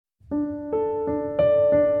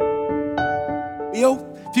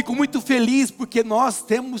eu fico muito feliz porque nós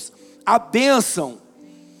temos a bênção.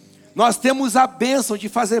 Nós temos a bênção de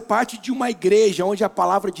fazer parte de uma igreja onde a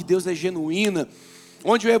palavra de Deus é genuína,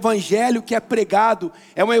 onde o evangelho que é pregado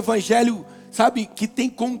é um evangelho, sabe, que tem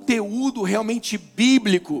conteúdo realmente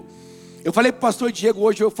bíblico. Eu falei para o pastor Diego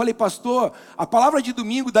hoje, eu falei, pastor, a palavra de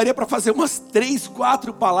domingo daria para fazer umas 3,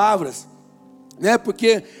 4 palavras, né?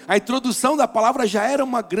 Porque a introdução da palavra já era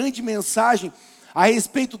uma grande mensagem a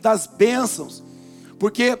respeito das bênçãos,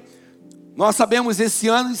 porque nós sabemos, esse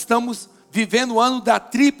ano estamos vivendo o ano da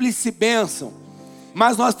tríplice bênção,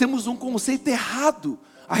 mas nós temos um conceito errado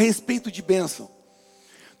a respeito de bênção.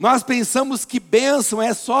 Nós pensamos que bênção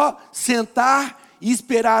é só sentar e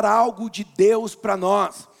esperar algo de Deus para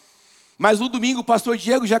nós. Mas no domingo o pastor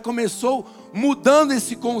Diego já começou mudando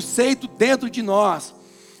esse conceito dentro de nós.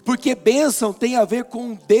 Porque bênção tem a ver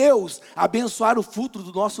com Deus abençoar o fruto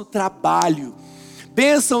do nosso trabalho.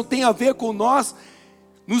 Bênção tem a ver com nós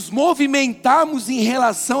nos movimentarmos em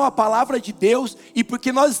relação à palavra de Deus, e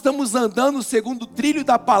porque nós estamos andando segundo o trilho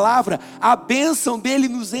da palavra, a bênção dele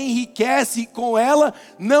nos enriquece, e com ela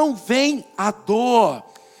não vem a dor.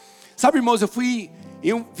 Sabe, irmãos, eu fui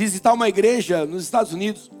visitar uma igreja nos Estados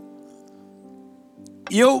Unidos,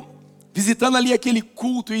 e eu visitando ali aquele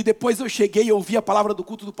culto, e depois eu cheguei e ouvi a palavra do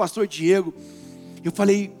culto do pastor Diego, eu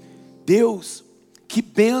falei, Deus, que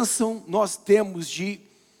bênção nós temos de,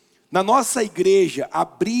 na nossa igreja,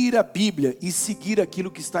 abrir a Bíblia e seguir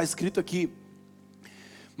aquilo que está escrito aqui.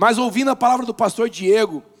 Mas ouvindo a palavra do pastor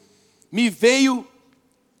Diego, me veio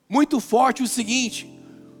muito forte o seguinte,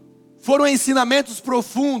 foram ensinamentos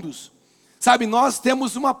profundos. Sabe, nós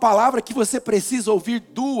temos uma palavra que você precisa ouvir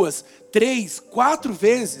 2, 3, 4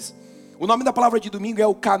 vezes. O nome da palavra de domingo é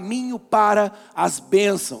o caminho para as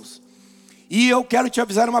bênçãos. E eu quero te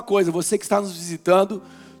avisar uma coisa, você que está nos visitando,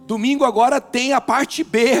 domingo agora tem a parte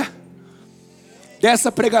B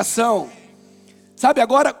dessa pregação. Sabe,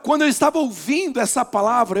 agora, quando eu estava ouvindo essa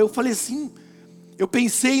palavra, eu falei assim, eu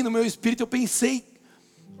pensei no meu espírito, eu pensei,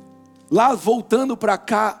 lá voltando para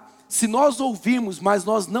cá, se nós ouvirmos, mas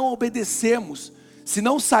nós não obedecemos, se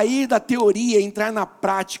não sair da teoria e entrar na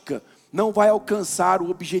prática, não vai alcançar o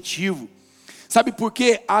objetivo. Sabe por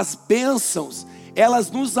quê? As bênçãos,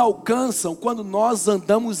 elas nos alcançam quando nós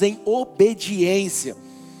andamos em obediência.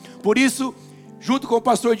 Por isso, junto com o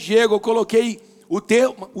pastor Diego, eu coloquei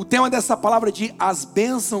o tema dessa palavra de as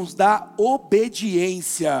bênçãos da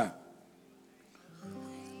obediência.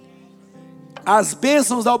 As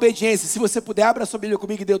bênçãos da obediência. Se você puder, abra a sua Bíblia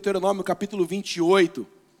comigo em Deuteronômio capítulo 28.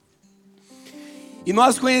 E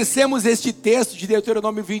nós conhecemos este texto de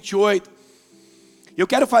Deuteronômio 28. Eu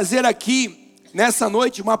quero fazer aqui, nessa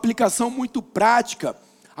noite, uma aplicação muito prática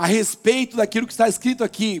a respeito daquilo que está escrito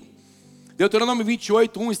aqui. Deuteronômio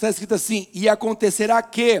 28, 1 está escrito assim: e acontecerá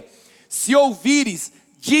que, se ouvires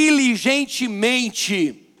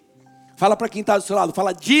diligentemente, fala para quem está do seu lado,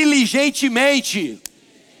 fala diligentemente.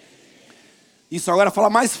 Isso, agora fala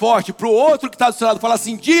mais forte, para o outro que está do seu lado, fala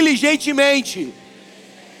assim, diligentemente.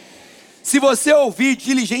 Se você ouvir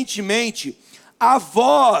diligentemente a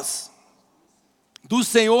voz do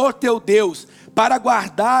Senhor teu Deus, para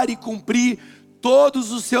guardar e cumprir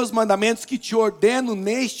todos os seus mandamentos que te ordeno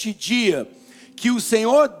neste dia, que o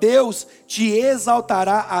Senhor Deus te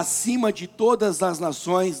exaltará acima de todas as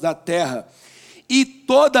nações da terra, e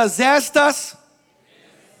todas estas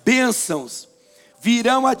bênçãos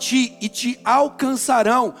virão a ti e te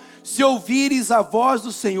alcançarão, se ouvires a voz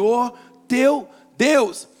do Senhor teu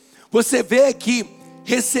Deus. Você vê que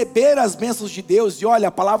receber as bênçãos de Deus, e olha,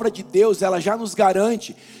 a palavra de Deus, ela já nos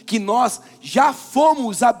garante que nós já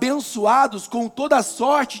fomos abençoados com toda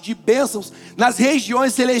sorte de bênçãos nas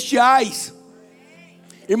regiões celestiais.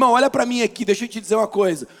 Irmão, olha para mim aqui, deixa eu te dizer uma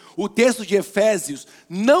coisa. O texto de Efésios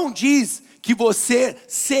não diz que você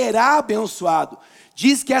será abençoado.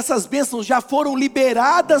 Diz que essas bênçãos já foram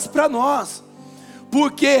liberadas para nós.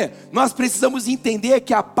 Porque nós precisamos entender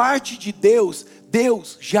que a parte de Deus,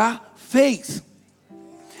 Deus já fez.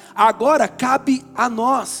 Agora cabe a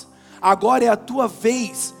nós. Agora é a tua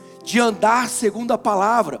vez de andar segundo a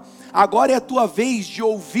palavra. Agora é a tua vez de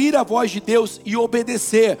ouvir a voz de Deus e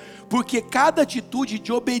obedecer. Porque cada atitude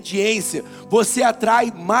de obediência, você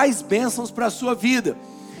atrai mais bênçãos para a sua vida.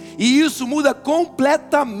 E isso muda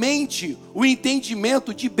completamente o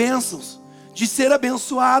entendimento de bênçãos, de ser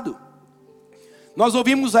abençoado. Nós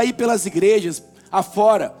ouvimos aí pelas igrejas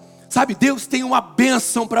afora, sabe, Deus tem uma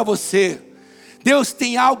bênção para você. Deus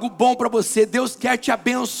tem algo bom para você, Deus quer te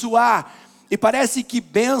abençoar. E parece que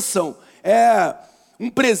bênção é um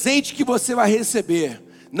presente que você vai receber.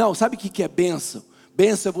 Não, sabe o que é bênção?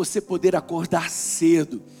 Bênção é você poder acordar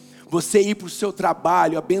cedo, você ir para o seu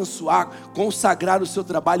trabalho, abençoar, consagrar o seu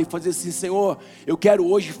trabalho e fazer assim: Senhor, eu quero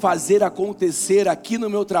hoje fazer acontecer aqui no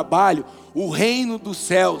meu trabalho o reino dos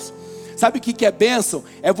céus. Sabe o que é bênção?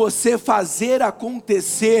 É você fazer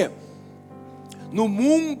acontecer no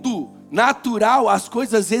mundo natural as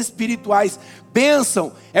coisas espirituais.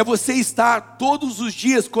 Bênção é você estar todos os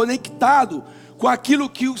dias conectado com aquilo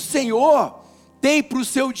que o Senhor tem para o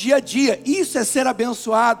seu dia a dia. Isso é ser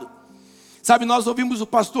abençoado. Sabe, nós ouvimos o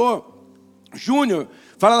pastor Júnior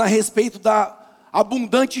falando a respeito da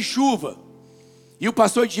abundante chuva. E o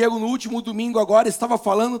pastor Diego no último domingo agora estava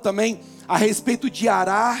falando também a respeito de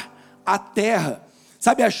arar a terra.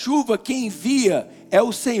 Sabe, a chuva quem envia é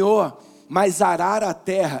o Senhor, mas arar a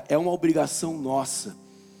terra é uma obrigação nossa.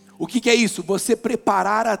 O que é isso? Você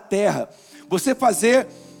preparar a terra, você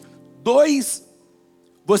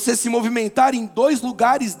você se movimentar em 2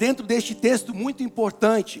 lugares dentro deste texto muito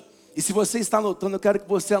importante. E se você está anotando, eu quero que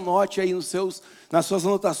você anote aí nas suas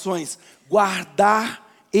anotações: guardar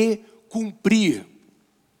e cumprir.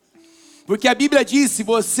 Porque a Bíblia diz: se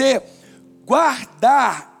você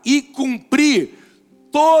guardar e cumprir,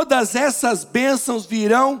 todas essas bênçãos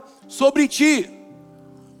virão sobre ti.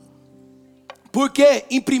 Porque,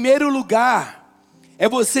 em primeiro lugar, é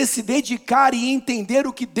você se dedicar e entender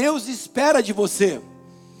o que Deus espera de você.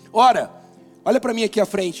 Ora, olha para mim aqui à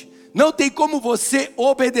frente. Não tem como você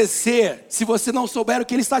obedecer se você não souber o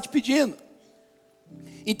que Ele está te pedindo.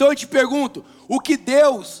 Então eu te pergunto: o que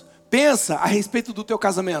Deus pensa a respeito do teu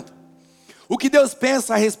casamento? O que Deus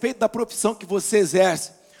pensa a respeito da profissão que você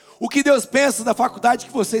exerce? O que Deus pensa da faculdade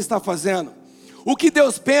que você está fazendo? O que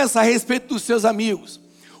Deus pensa a respeito dos seus amigos?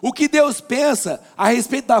 O que Deus pensa a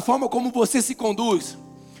respeito da forma como você se conduz?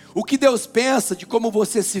 O que Deus pensa de como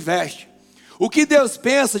você se veste? O que Deus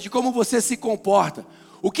pensa de como você se comporta?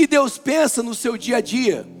 O que Deus pensa no seu dia a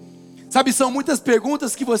dia? Sabe, são muitas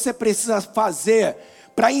perguntas que você precisa fazer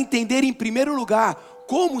para entender, em primeiro lugar,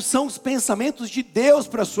 como são os pensamentos de Deus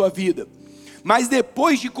para a sua vida. Mas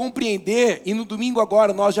depois de compreender, e no domingo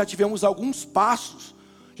agora nós já tivemos alguns passos,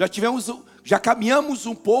 já caminhamos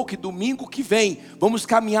um pouco, e domingo que vem vamos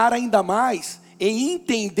caminhar ainda mais em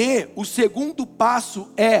entender. O segundo passo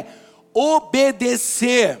é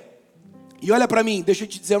obedecer. E olha para mim, deixa eu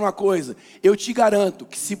te dizer uma coisa. Eu te garanto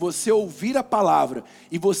que se você ouvir a palavra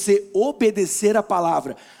e você obedecer a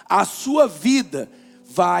palavra, a sua vida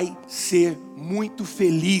vai ser muito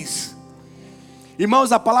feliz.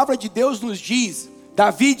 Irmãos, a palavra de Deus nos diz,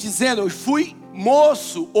 Davi dizendo: eu fui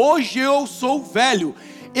moço, hoje eu sou velho.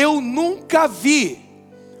 Eu nunca vi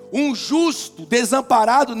um justo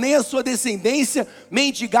desamparado, nem a sua descendência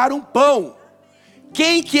mendigar um pão.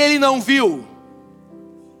 Quem que ele não viu?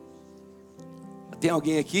 Tem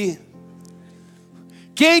alguém aqui?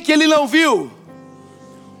 Quem que ele não viu?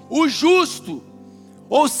 O justo,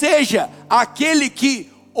 ou seja, aquele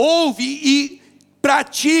que ouve e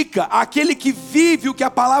pratica, aquele que vive o que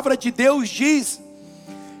a palavra de Deus diz.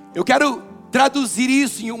 Eu quero traduzir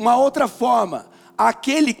isso em uma outra forma: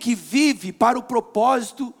 aquele que vive para o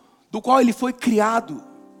propósito do qual ele foi criado.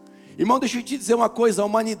 Irmão, deixa eu te dizer uma coisa: a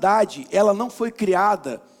humanidade, ela não foi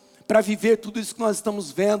criada para viver tudo isso que nós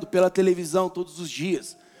estamos vendo pela televisão todos os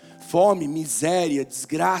dias. Fome, miséria,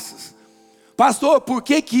 desgraças. Pastor, por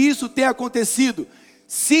que isso tem acontecido?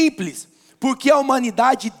 Simples, porque a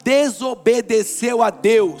humanidade desobedeceu a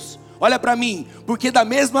Deus. Olha para mim, porque da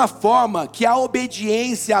mesma forma que a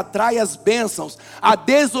obediência atrai as bênçãos, a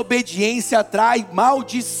desobediência atrai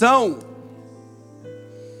maldição.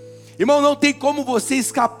 Irmão, não tem como você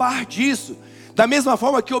escapar disso. Da mesma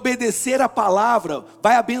forma que obedecer a palavra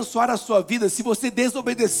vai abençoar a sua vida, se você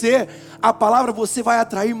desobedecer a palavra, você vai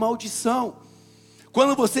atrair maldição.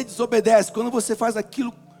 Quando você desobedece, quando você faz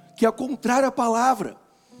aquilo que é contrário à palavra.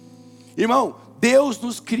 Irmão, Deus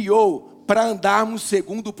nos criou para andarmos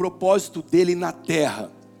segundo o propósito dele na terra.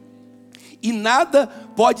 E nada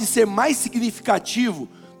pode ser mais significativo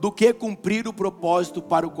do que cumprir o propósito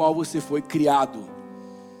para o qual você foi criado.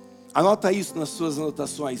 Anota isso nas suas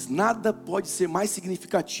anotações. Nada pode ser mais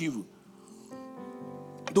significativo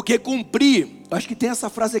do que cumprir. Acho que tem essa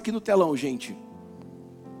frase aqui no telão, gente.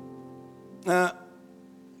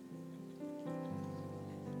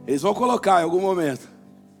 Eles vão colocar em algum momento.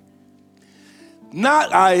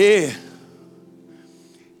 Aê!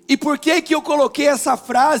 E por que eu coloquei essa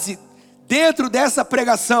frase dentro dessa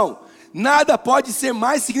pregação? Nada pode ser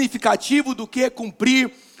mais significativo do que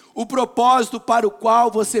cumprir o propósito para o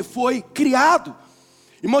qual você foi criado.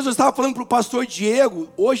 Irmãos, eu estava falando para o pastor Diego,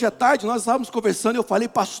 hoje à tarde nós estávamos conversando, e eu falei: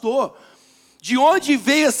 pastor, de onde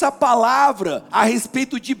veio essa palavra a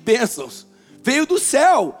respeito de bênçãos? Veio do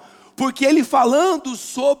céu, porque ele falando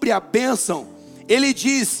sobre a bênção, ele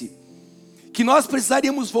disse que nós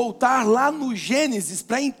precisaríamos voltar lá no Gênesis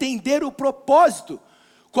para entender o propósito.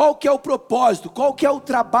 Qual que é o propósito? Qual que é o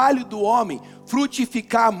trabalho do homem?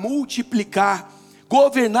 Frutificar, multiplicar,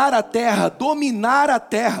 governar a terra, dominar a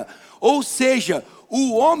terra. Ou seja,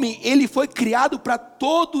 o homem, ele foi criado para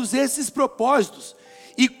todos esses propósitos.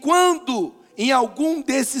 E quando em algum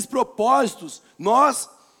desses propósitos nós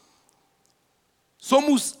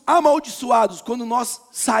somos amaldiçoados, quando nós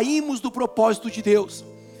saímos do propósito de Deus.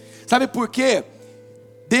 Sabe por quê?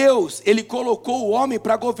 Deus, ele colocou o homem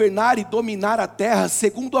para governar e dominar a terra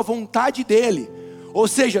segundo a vontade dele. Ou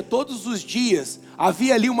seja, todos os dias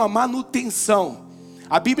havia ali uma manutenção.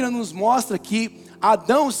 A Bíblia nos mostra que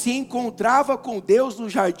Adão se encontrava com Deus no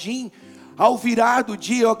jardim ao virar do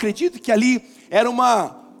dia. Eu acredito que ali era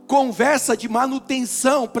uma conversa de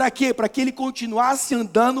manutenção. Para quê? Para que ele continuasse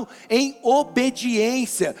andando em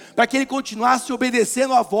obediência, para que ele continuasse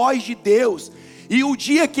obedecendo à voz de Deus. E o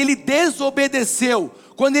dia que ele desobedeceu,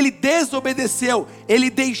 quando ele desobedeceu, ele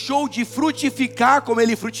deixou de frutificar como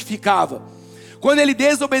ele frutificava. Quando ele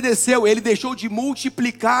desobedeceu, ele deixou de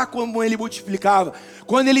multiplicar como ele multiplicava.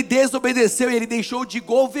 Quando ele desobedeceu, ele deixou de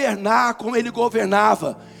governar como ele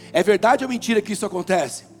governava. É verdade ou mentira que isso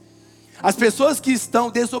acontece? As pessoas que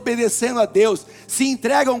estão desobedecendo a Deus se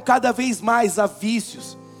entregam cada vez mais a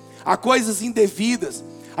vícios, a coisas indevidas.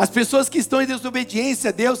 As pessoas que estão em desobediência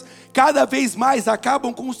a Deus cada vez mais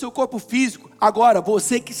acabam com o seu corpo físico. Agora,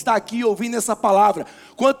 você que está aqui ouvindo essa palavra,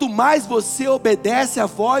 quanto mais você obedece à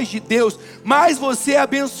voz de Deus, mais você é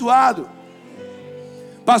abençoado.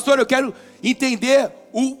 Pastor, eu quero entender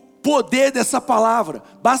o poder dessa palavra.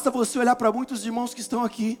 Basta você olhar para muitos irmãos que estão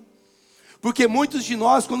aqui. Porque muitos de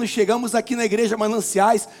nós, quando chegamos aqui na igreja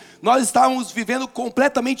Mananciais, nós estávamos vivendo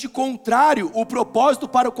completamente contrário o propósito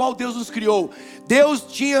para o qual Deus nos criou.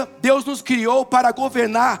 Deus nos criou para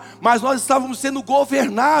governar, mas nós estávamos sendo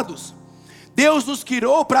governados. Deus nos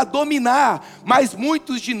criou para dominar, mas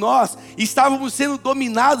muitos de nós estávamos sendo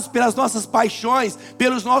dominados pelas nossas paixões,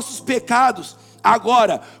 pelos nossos pecados.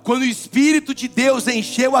 Agora, quando o Espírito de Deus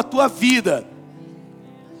encheu a tua vida...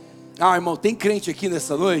 irmão, tem crente aqui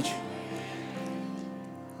nessa noite?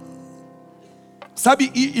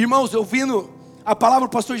 Sabe, irmãos, eu ouvindo a palavra,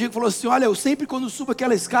 o pastor Diego falou assim: olha, eu sempre quando subo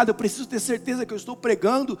aquela escada, eu preciso ter certeza que eu estou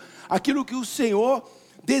pregando aquilo que o Senhor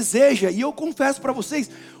deseja. E eu confesso para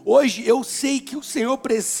vocês, hoje eu sei que o Senhor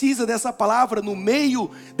precisa dessa palavra no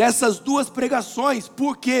meio dessas duas pregações.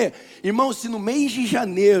 Por quê? Irmãos, se no mês de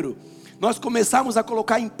janeiro nós começarmos a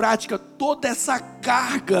colocar em prática toda essa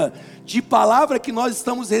carga de palavra que nós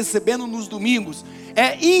estamos recebendo nos domingos,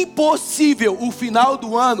 é impossível o final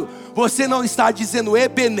do ano você não estar dizendo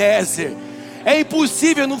Ebenezer. É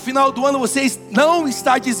impossível no final do ano você não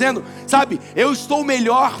estar dizendo, sabe, eu estou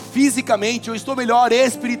melhor fisicamente, eu estou melhor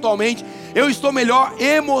espiritualmente, eu estou melhor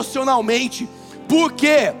emocionalmente. Por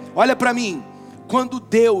quê? Olha para mim, quando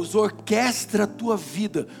Deus orquestra a tua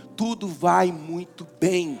vida, tudo vai muito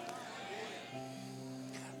bem.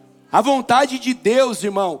 A vontade de Deus,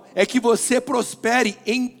 irmão, é que você prospere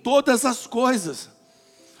em todas as coisas.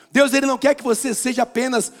 Deus, Ele não quer que você seja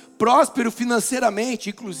apenas próspero financeiramente.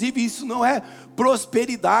 Inclusive isso não é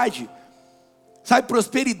prosperidade. Sabe,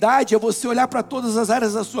 prosperidade é você olhar para todas as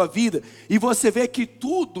áreas da sua vida e você ver que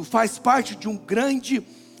tudo faz parte de um grande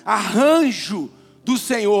arranjo do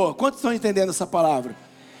Senhor. Quantos estão entendendo essa palavra?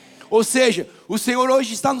 Ou seja, o Senhor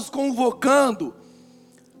hoje está nos convocando,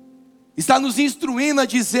 está nos instruindo a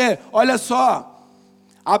dizer: olha só,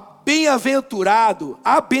 bem-aventurado,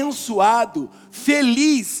 abençoado,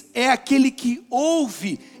 feliz é aquele que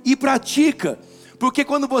ouve e pratica. Porque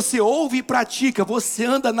quando você ouve e pratica, você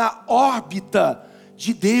anda na órbita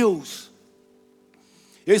de Deus.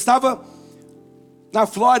 Eu estava na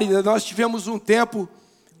Flórida, nós tivemos um tempo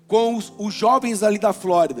com os jovens ali da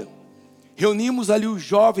Flórida. Reunimos ali os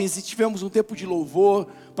jovens e tivemos um tempo de louvor.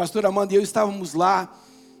 Pastor Amanda e eu estávamos lá.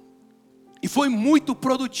 E foi muito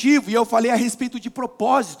produtivo, e eu falei a respeito de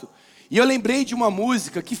propósito. E eu lembrei de uma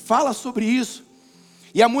música que fala sobre isso.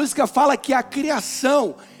 E a música fala que a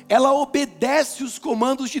criação, ela obedece os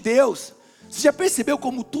comandos de Deus. Você já percebeu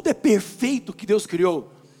como tudo é perfeito que Deus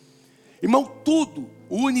criou? Irmão, tudo,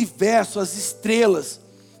 o universo, as estrelas,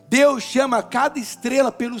 Deus chama cada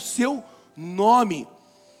estrela pelo seu nome.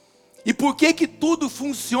 E por que tudo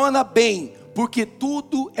funciona bem? Porque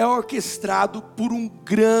tudo é orquestrado por um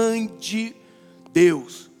grande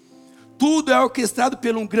Deus. Tudo é orquestrado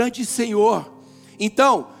por um grande Senhor.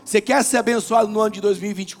 Então, você quer ser abençoado no ano de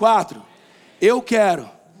 2024? Eu quero.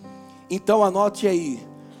 Então anote aí.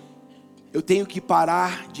 Eu tenho que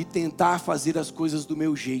parar de tentar fazer as coisas do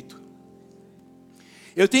meu jeito.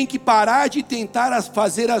 Eu tenho que parar de tentar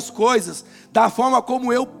fazer as coisas da forma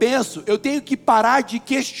como eu penso. Eu tenho que parar de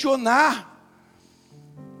questionar.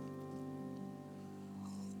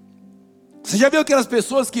 Você já viu aquelas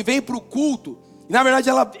pessoas que vêm para o culto, e na verdade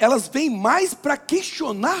elas vêm mais para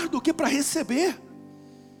questionar do que para receber?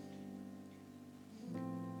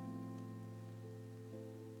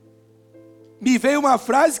 Me veio uma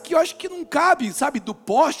frase que eu acho que não cabe, sabe, do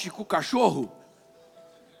poste com o cachorro.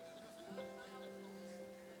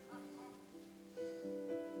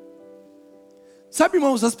 Sabe,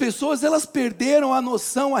 irmãos, as pessoas elas perderam a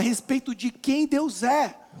noção a respeito de quem Deus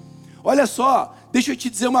é. Olha só, deixa eu te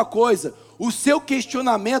dizer uma coisa. O seu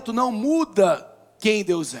questionamento não muda quem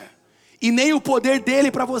Deus é, e nem o poder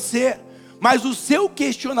dele para você. Mas o seu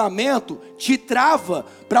questionamento te trava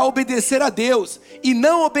para obedecer a Deus. E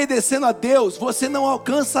não obedecendo a Deus, você não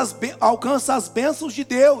alcança as bênçãos de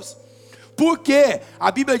Deus. Por quê? A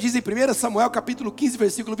Bíblia diz em 1 Samuel capítulo 15,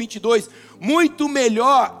 versículo 22, muito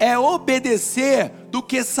melhor é obedecer do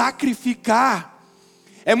que sacrificar.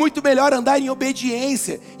 É muito melhor andar em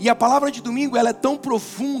obediência. E a palavra de domingo ela é tão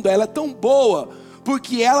profunda, ela é tão boa,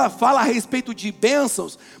 porque ela fala a respeito de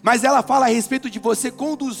bênçãos, mas ela fala a respeito de você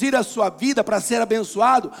conduzir a sua vida para ser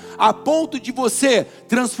abençoado, a ponto de você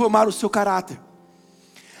transformar o seu caráter.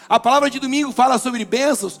 A palavra de domingo fala sobre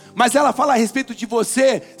bênçãos, mas ela fala a respeito de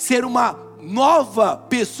você ser uma nova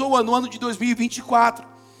pessoa no ano de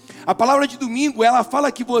 2024. A palavra de domingo, ela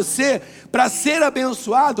fala que você, para ser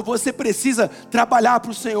abençoado, você precisa trabalhar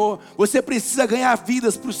para o Senhor, você precisa ganhar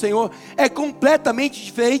vidas para o Senhor. É completamente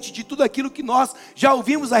diferente de tudo aquilo que nós já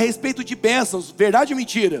ouvimos a respeito de bênçãos, verdade ou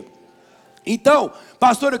mentira? Então,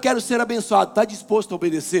 pastor, eu quero ser abençoado, está disposto a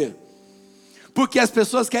obedecer? Porque as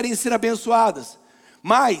pessoas querem ser abençoadas,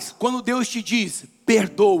 mas quando Deus te diz,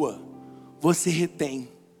 perdoa, você retém.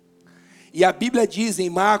 E a Bíblia diz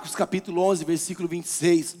em Marcos capítulo 11, versículo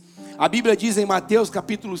 26, a Bíblia diz em Mateus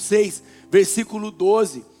capítulo 6, versículo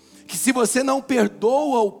 12, que se você não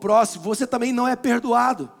perdoa o próximo, você também não é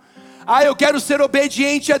perdoado. Ah, eu quero ser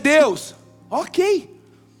obediente a Deus. Ok,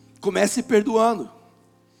 comece perdoando.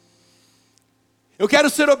 Eu quero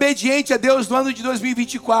ser obediente a Deus no ano de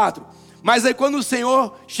 2024. Mas aí quando o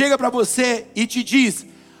Senhor chega para você e te diz,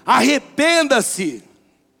 arrependa-se,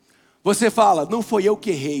 você fala, não foi eu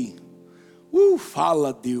que errei.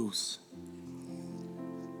 Fala Deus.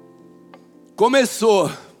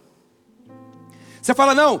 Começou. Você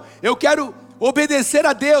fala, não, eu quero obedecer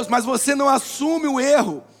a Deus, mas você não assume o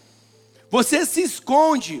erro. Você se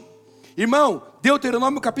esconde. Irmão,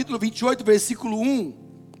 Deuteronômio capítulo 28, versículo 1.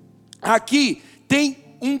 Aqui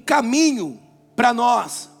tem um caminho para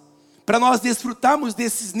nós desfrutarmos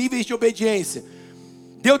desses níveis de obediência.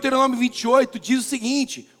 Deuteronômio 28 diz o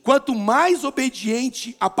seguinte, quanto mais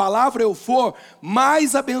obediente a palavra eu for,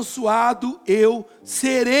 mais abençoado eu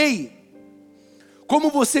serei.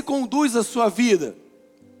 Como você conduz a sua vida?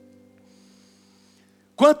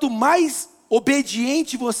 Quanto mais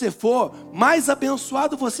obediente você for, mais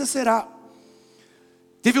abençoado você será.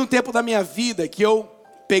 Teve um tempo da minha vida que eu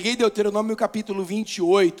peguei Deuteronômio capítulo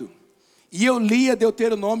 28, e eu lia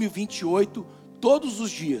Deuteronômio 28 todos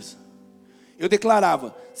os dias. Eu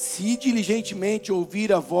declarava, se diligentemente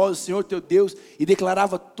ouvir a voz do Senhor teu Deus, e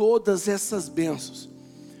declarava todas essas bênçãos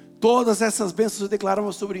eu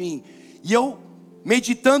declarava sobre mim. E eu,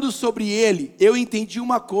 meditando sobre ele, eu entendi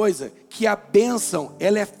uma coisa, que a bênção,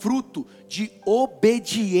 ela é fruto de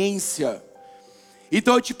obediência.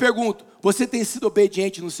 Então eu te pergunto, você tem sido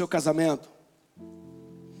obediente no seu casamento?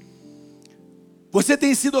 Você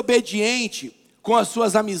tem sido obediente com as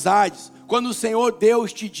suas amizades? Quando o Senhor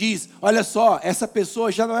Deus te diz, olha só, essa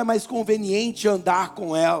pessoa já não é mais conveniente andar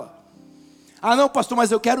com ela. Ah não, pastor,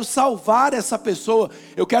 mas eu quero salvar essa pessoa.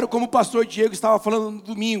 Eu quero, como o pastor Diego estava falando no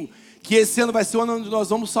domingo, que esse ano vai ser o ano onde nós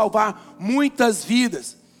vamos salvar muitas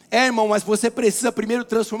vidas. Irmão, mas você precisa primeiro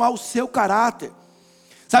transformar o seu caráter.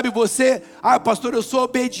 Sabe, você, pastor, eu sou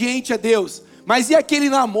obediente a Deus. Mas e aquele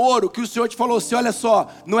namoro que o Senhor te falou assim, olha só,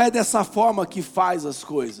 não é dessa forma que faz as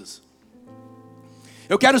coisas.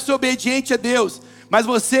 Eu quero ser obediente a Deus, mas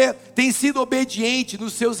você tem sido obediente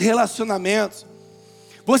nos seus relacionamentos.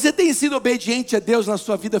 Você tem sido obediente a Deus na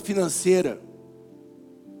sua vida financeira.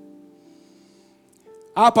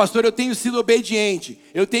 Pastor, eu tenho sido obediente.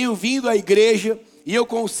 Eu tenho vindo à igreja e eu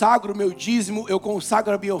consagro o meu dízimo, eu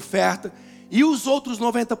consagro a minha oferta. E os outros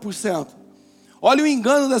 90%? Olha o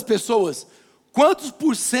engano das pessoas. Quantos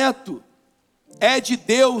por cento é de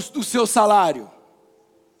Deus do seu salário?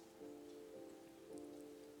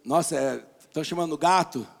 Nossa, estão chamando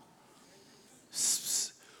gato?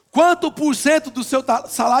 Quanto por cento do seu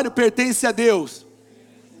salário pertence a Deus?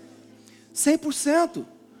 100%.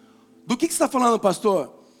 Do que você está falando,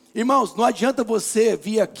 pastor? Irmãos, não adianta você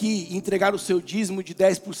vir aqui e entregar o seu dízimo de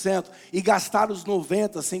 10% e gastar os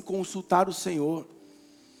 90% sem consultar o Senhor.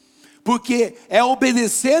 Porque é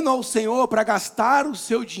obedecendo ao Senhor para gastar o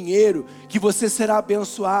seu dinheiro que você será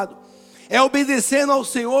abençoado. É obedecendo ao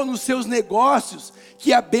Senhor nos seus negócios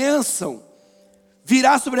que a bênção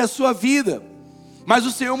virá sobre a sua vida. Mas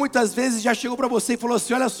o Senhor muitas vezes já chegou para você e falou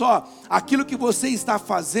assim: olha só, aquilo que você está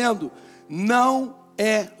fazendo não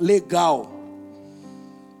é legal,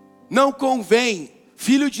 não convém.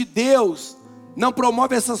 Filho de Deus não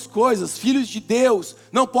promove essas coisas. Filho de Deus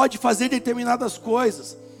não pode fazer determinadas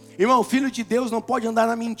coisas. Irmão, filho de Deus não pode andar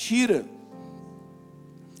na mentira.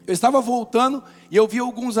 Eu estava voltando e eu vi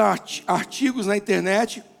alguns artigos na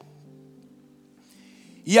internet.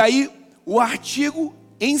 E aí o artigo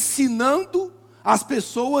ensinando as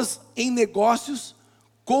pessoas em negócios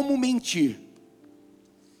como mentir.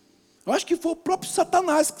 Eu acho que foi o próprio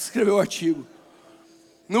Satanás que escreveu o artigo.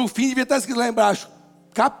 No fim devia estar escrito lá embaixo: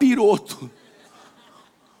 capiroto.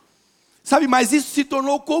 Sabe, mas isso se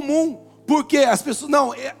tornou comum. Porque as pessoas,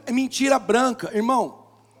 não, é mentira branca. Irmão,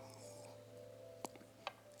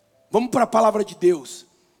 vamos para a palavra de Deus.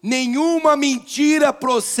 Nenhuma mentira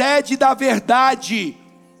procede da verdade.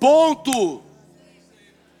 Ponto.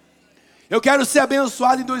 Eu quero ser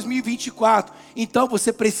abençoado em 2024. Então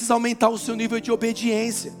você precisa aumentar o seu nível de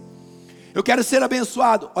obediência. Eu quero ser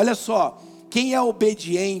abençoado. Olha só, quem é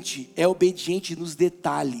obediente nos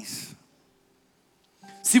detalhes.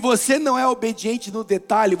 Se você não é obediente no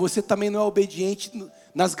detalhe, você também não é obediente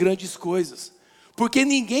nas grandes coisas. Porque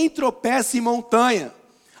ninguém tropeça em montanha.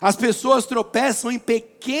 As pessoas tropeçam em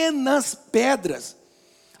pequenas pedras.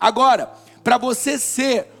 Agora, para você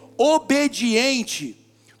ser obediente,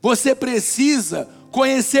 você precisa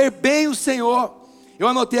conhecer bem o Senhor. Eu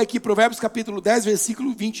anotei aqui Provérbios capítulo 10,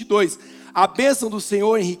 versículo 22. A bênção do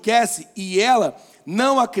Senhor enriquece e ela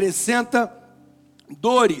não acrescenta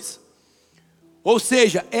dores. Ou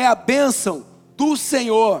seja, é a bênção do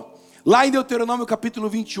Senhor. Lá em Deuteronômio capítulo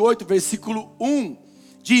 28, versículo 1,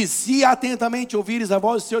 diz: se atentamente ouvires a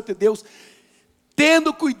voz do Senhor teu Deus,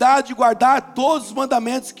 tendo cuidado de guardar todos os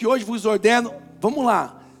mandamentos que hoje vos ordeno. Vamos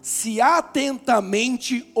lá. Se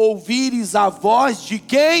atentamente ouvires a voz de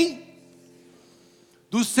quem?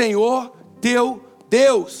 Do Senhor teu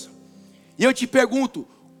Deus. E eu te pergunto,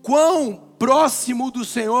 quão próximo do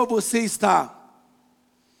Senhor você está?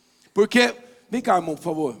 Porque, vem cá, irmão, por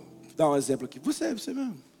favor, dá um exemplo aqui. Você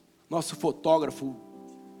mesmo, nosso fotógrafo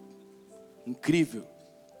incrível.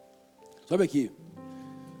 Sobe aqui.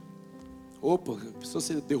 Opa, se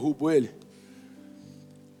você derrubou ele.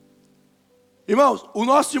 Irmãos, o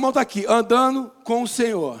nosso irmão está aqui, andando com o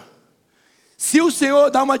Senhor. Se o Senhor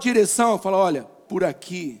dá uma direção, fala: olha, por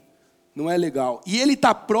aqui não é legal, e ele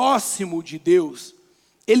está próximo de Deus,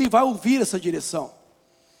 ele vai ouvir essa direção.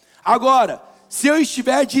 Agora, se eu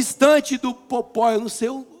estiver distante do Popó, eu não sei,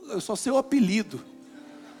 eu só sei o apelido.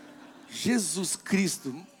 Jesus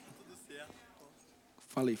Cristo.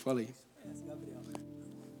 Falei.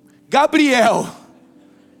 Gabriel.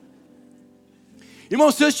 Irmão,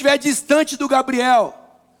 se eu estiver distante do Gabriel,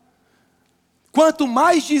 quanto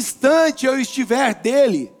mais distante eu estiver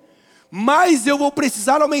dele, mais eu vou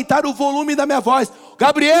precisar aumentar o volume da minha voz.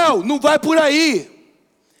 Gabriel, não vai por aí.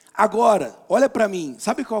 Agora, olha para mim,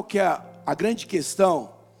 sabe qual que é a grande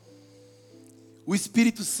questão? O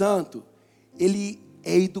Espírito Santo, ele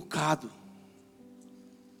é educado.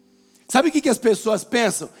 Sabe o que as pessoas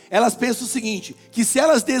pensam? Elas pensam o seguinte, que se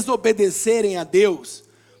elas desobedecerem a Deus,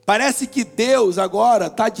 parece que Deus agora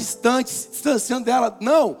está distanciando dela.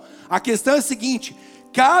 Não, a questão é a seguinte: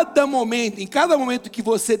 em cada momento que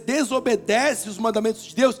você desobedece os mandamentos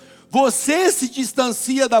de Deus, você se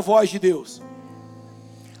distancia da voz de Deus.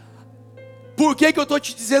 Por que eu estou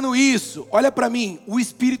te dizendo isso? Olha para mim, o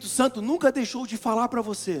Espírito Santo nunca deixou de falar para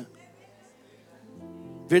você.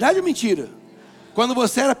 Verdade ou mentira? Quando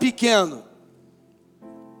você era pequeno,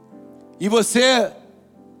 e você,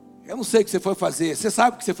 eu não sei o que você foi fazer, você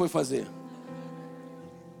sabe o que você foi fazer.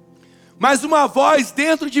 Mas uma voz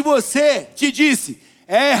dentro de você te disse: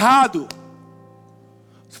 é errado.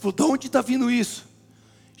 Você falou: de onde está vindo isso?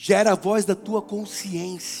 Já era a voz da tua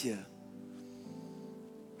consciência.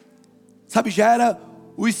 Sabe, já era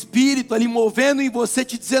o Espírito ali movendo em você,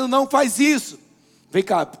 te dizendo: não faz isso. Vem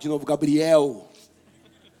cá de novo, Gabriel.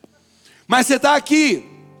 Mas você está aqui,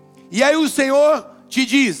 e aí o Senhor te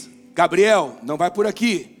diz: Gabriel, não vai por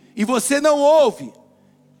aqui. E você não ouve,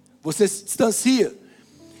 você se distancia.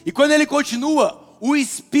 E quando ele continua, o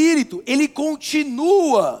Espírito, ele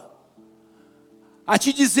continua a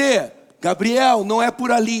te dizer: Gabriel, não é por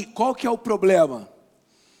ali. Qual que é o problema?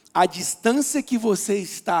 A distância que você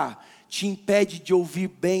está te impede de ouvir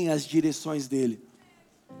bem as direções dele.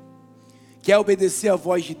 Quer obedecer a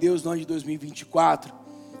voz de Deus no ano de 2024?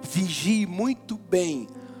 Vigie muito bem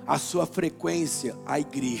a sua frequência à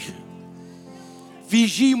igreja.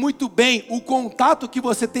 Vigie muito bem o contato que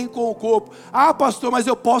você tem com o corpo. Ah, pastor, mas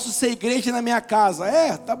eu posso ser igreja na minha casa.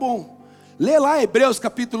 Tá bom. Lê lá Hebreus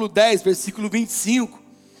capítulo 10, versículo 25.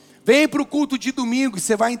 Vem para o culto de domingo e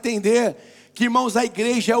você vai entender que, irmãos, a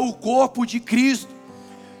igreja é o corpo de Cristo.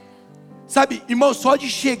 Sabe, irmãos, só de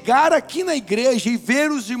chegar aqui na igreja e ver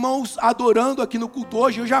os irmãos adorando aqui no culto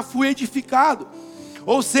hoje, eu já fui edificado.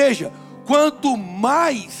 Ou seja, quanto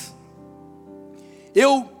mais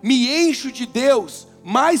eu me encho de Deus,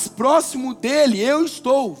 mais próximo dele eu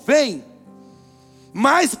estou. Vem,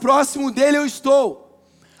 mais próximo dele eu estou.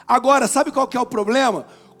 Agora, sabe qual que é o problema?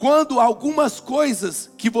 Quando algumas coisas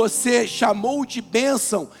que você chamou de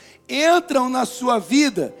bênção entram na sua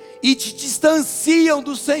vida e te distanciam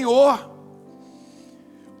do Senhor.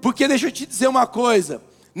 Porque deixa eu te dizer uma coisa,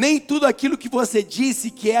 nem tudo aquilo que você disse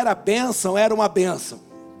que era bênção, era uma bênção.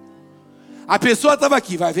 A pessoa estava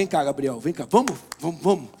aqui, vem cá, Gabriel, vem cá, vamos.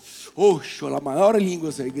 Oxe, a maior língua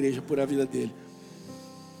essa igreja por a vida dele.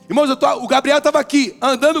 Irmãos, o Gabriel estava aqui,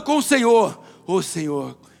 andando com o Senhor. Ô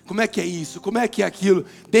Senhor, como é que é isso? Como é que é aquilo?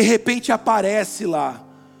 De repente aparece lá,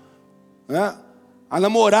 né? A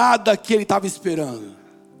namorada que ele estava esperando.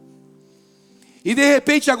 E de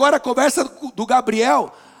repente agora a conversa do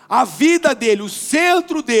Gabriel, a vida dele, o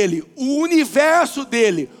centro dele, o universo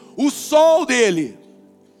dele, o sol dele,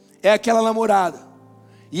 é aquela namorada.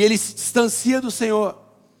 E ele se distancia do Senhor.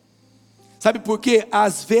 Sabe por quê?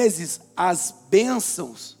 Às vezes as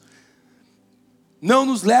bênçãos não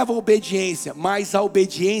nos levam à obediência, mas a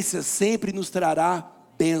obediência sempre nos trará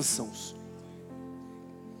bênçãos.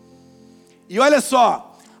 E olha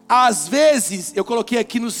só, às vezes, eu coloquei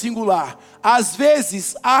aqui no singular, às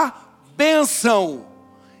vezes a bênção,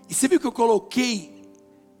 e você viu que eu coloquei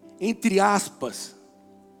entre aspas,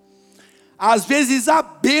 às vezes a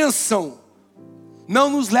bênção não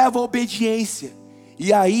nos leva à obediência,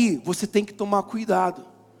 e aí você tem que tomar cuidado,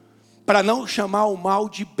 para não chamar o mal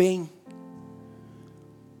de bem,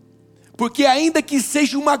 porque ainda que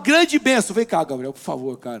seja uma grande bênção, vem cá Gabriel, por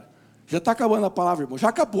favor cara, já está acabando a palavra irmão, já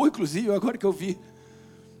acabou inclusive, agora que eu vi,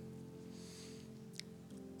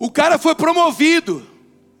 o cara foi promovido.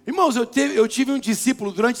 Irmãos, eu tive um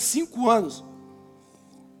discípulo durante 5 anos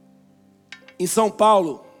em São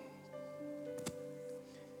Paulo.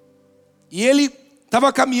 E ele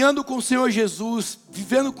estava caminhando com o Senhor Jesus,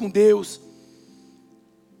 vivendo com Deus.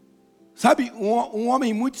 Sabe, um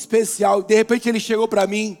homem muito especial. De repente ele chegou para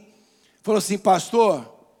mim, falou assim: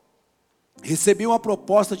 pastor, recebi uma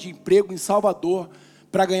proposta de emprego em Salvador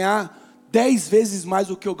para ganhar 10 vezes mais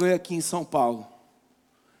do que eu ganho aqui em São Paulo.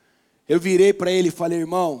 Eu virei para ele e falei: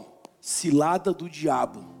 irmão, cilada do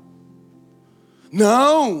diabo.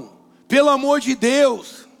 Não, pelo amor de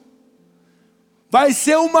Deus, vai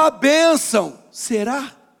ser uma bênção.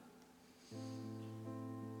 Será?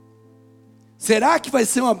 Será que vai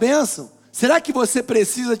ser uma bênção? Será que você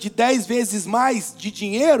precisa de 10 vezes mais de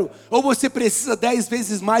dinheiro? Ou você precisa 10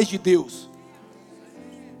 vezes mais de Deus?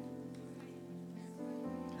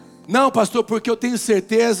 Não, pastor, porque eu tenho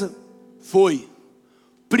certeza. Foi.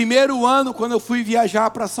 Primeiro ano, quando eu fui viajar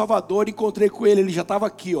para Salvador, encontrei com ele já estava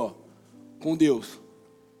aqui, com Deus.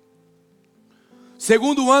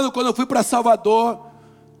 Segundo ano, quando eu fui para Salvador,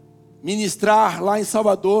 ministrar lá em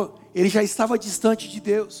Salvador, ele já estava distante de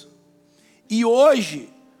Deus. E hoje,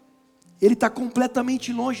 ele está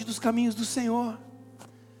completamente longe dos caminhos do Senhor.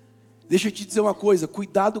 Deixa eu te dizer uma coisa,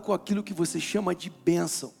 cuidado com aquilo que você chama de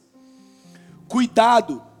bênção.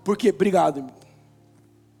 Cuidado, porque, obrigado.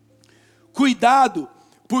 Cuidado,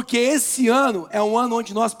 porque esse ano é um ano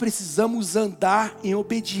onde nós precisamos andar em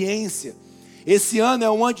obediência. Esse ano é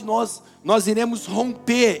um ano onde nós iremos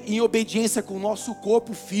romper em obediência com o nosso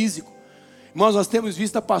corpo físico. Irmãos, nós temos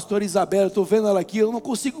visto a pastora Isabela, eu estou vendo ela aqui, eu não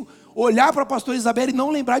consigo olhar para a pastora Isabela e não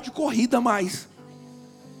lembrar de corrida mais.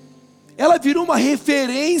 Ela virou uma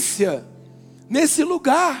referência nesse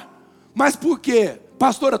lugar. Mas por quê?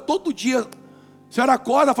 Pastora, todo dia a senhora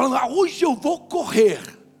acorda falando: hoje eu vou correr.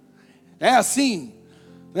 É assim,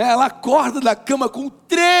 né? Ela acorda da cama com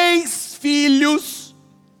 3 filhos.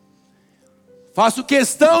 Faço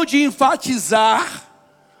questão de enfatizar: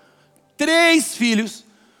 3 filhos,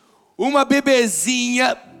 uma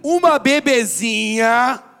bebezinha,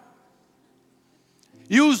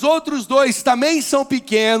 e os outros 2 também são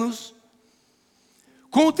pequenos,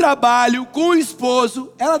 com o trabalho, com o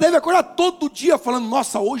esposo. Ela deve acordar todo dia falando: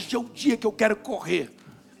 nossa, hoje é o dia que eu quero correr.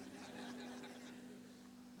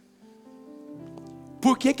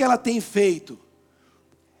 Por que ela tem feito?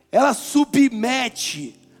 ela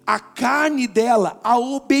submete a carne dela à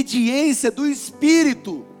obediência do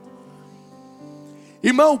Espírito.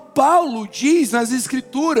 Irmão, Paulo diz nas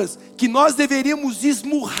Escrituras que nós deveríamos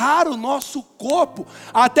esmurrar o nosso corpo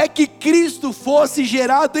até que Cristo fosse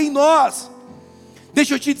gerado em nós.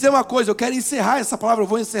 Deixa eu te dizer uma coisa, eu quero encerrar essa palavra, eu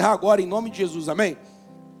vou encerrar agora em nome de Jesus, amém?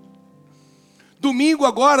 Domingo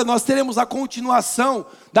agora nós teremos a continuação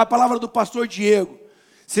da palavra do pastor Diego.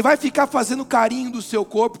 Você vai ficar fazendo carinho do seu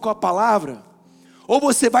corpo com a palavra? Ou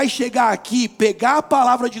você vai chegar aqui, pegar a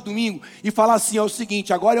palavra de domingo e falar assim, é o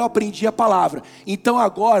seguinte, agora eu aprendi a palavra, então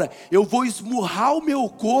agora eu vou esmurrar o meu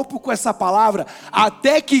corpo com essa palavra,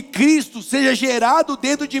 até que Cristo seja gerado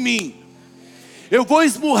dentro de mim. Eu vou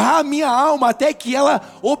esmurrar a minha alma, até que ela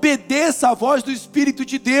obedeça à voz do Espírito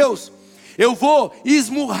de Deus. Eu vou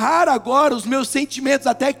esmurrar agora os meus sentimentos,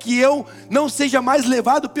 até que eu não seja mais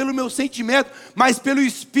levado pelo meu sentimento, mas pelo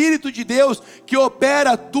Espírito de Deus, que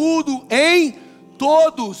opera tudo em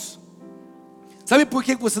todos. Sabe por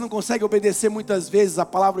que você não consegue obedecer muitas vezes a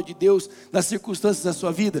palavra de Deus nas circunstâncias da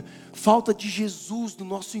sua vida? Falta de Jesus no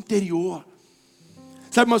nosso interior.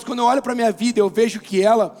 Sabe, mas quando eu olho para a minha vida, eu vejo que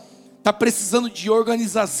ela está precisando de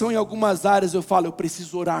organização em algumas áreas. Eu falo, eu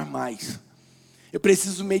preciso orar mais, eu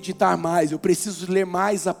preciso meditar mais, eu preciso ler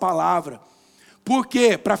mais a palavra. Por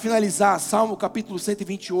quê? Para finalizar, Salmo capítulo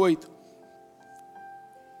 128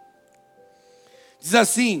 diz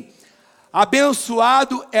assim: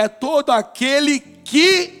 abençoado é todo aquele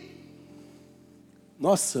que...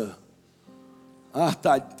 Nossa.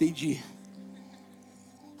 Tá, entendi.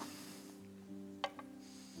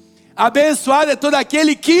 Abençoado é todo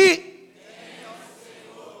aquele que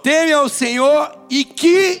teme ao Senhor e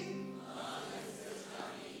que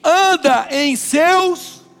anda em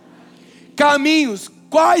seus caminhos.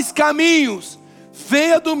 Quais caminhos?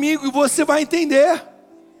 Venha domingo e você vai entender.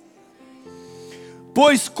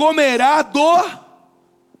 Pois comerá do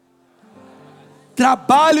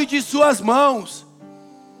trabalho de suas mãos.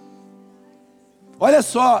 Olha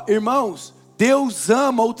só, irmãos, Deus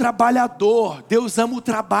ama o trabalhador, Deus ama o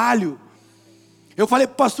trabalho. Eu falei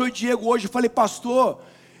para o pastor Diego hoje, eu falei, pastor,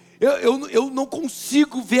 eu não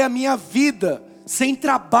consigo ver a minha vida sem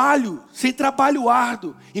trabalho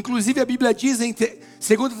árduo. Inclusive a Bíblia diz em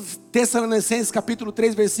 2 Tessalonicenses capítulo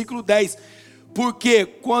 3, versículo 10, porque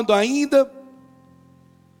quando ainda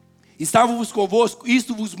estávamos convosco,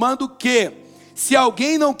 isto vos mando que, se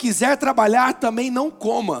alguém não quiser trabalhar, também não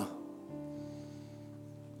coma.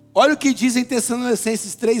 Olha o que diz em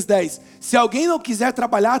Tessalonicenses 3,10. Se alguém não quiser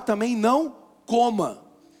trabalhar, também não coma.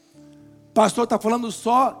 Pastor, está falando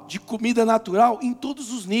só de comida natural em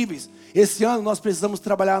todos os níveis. Esse ano nós precisamos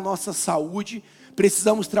trabalhar a nossa saúde,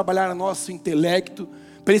 precisamos trabalhar o nosso intelecto,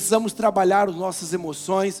 precisamos trabalhar as nossas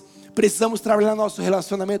emoções, precisamos trabalhar nosso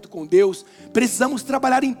relacionamento com Deus, precisamos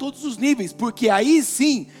trabalhar em todos os níveis, porque aí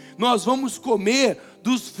sim nós vamos comer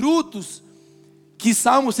dos frutos que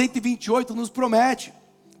Salmo 128 nos promete.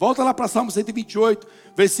 Volta lá para Salmo 128,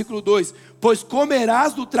 versículo 2. Pois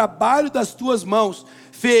comerás do trabalho das tuas mãos,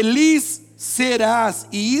 feliz serás,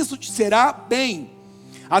 e isso te será bem.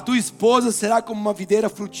 A tua esposa será como uma videira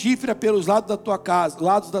frutífera pelos lados da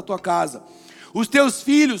tua casa. Os teus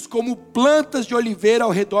filhos como plantas de oliveira ao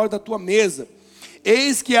redor da tua mesa.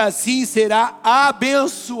 Eis que assim será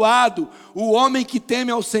abençoado o homem que teme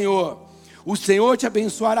ao Senhor. O Senhor te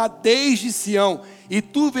abençoará desde Sião, e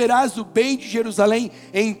tu verás o bem de Jerusalém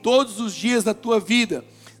em todos os dias da tua vida.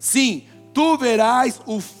 Sim, tu verás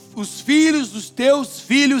os filhos dos teus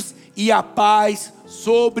filhos e a paz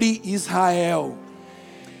sobre Israel.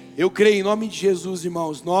 Eu creio em nome de Jesus,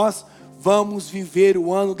 irmãos, nós vamos viver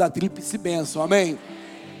o ano da tríplice bênção, amém?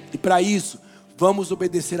 E para isso, vamos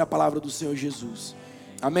obedecer a palavra do Senhor Jesus,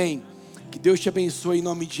 amém? Que Deus te abençoe em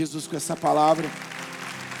nome de Jesus com essa palavra.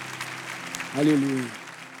 Aleluia.